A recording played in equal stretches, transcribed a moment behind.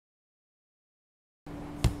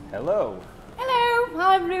Hello. Hello,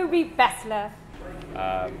 I'm Ruby Besler.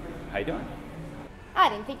 How you doing? I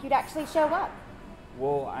didn't think you'd actually show up.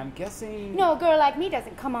 Well, I'm guessing... No, a girl like me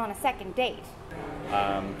doesn't come on a second date.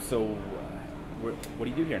 What do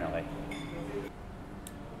you do here in LA?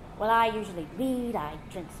 Well, I usually read, I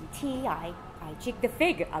drink some tea, I jig the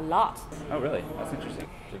fig a lot. Oh, really? That's interesting.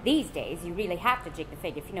 These days, you really have to jig the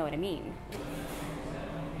fig if you know what I mean.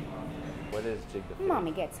 What is jig the fig?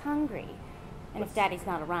 Mommy gets hungry. And if Daddy's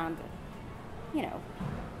not around, you know.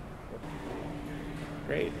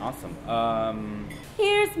 Great, awesome.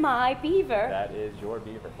 Here's my beaver. That is your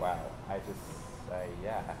beaver. Wow. I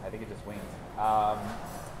think it just wings.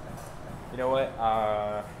 You know what?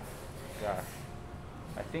 Gosh.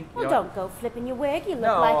 I think. Well, don't go flipping your wig. You look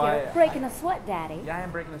No, like you're breaking a sweat, Daddy. Yeah, I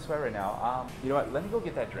am breaking a sweat right now. You know what? Let me go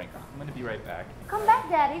get that drink. I'm going to be right back. Come back,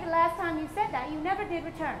 Daddy. The last time you said that, you never did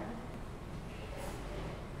return.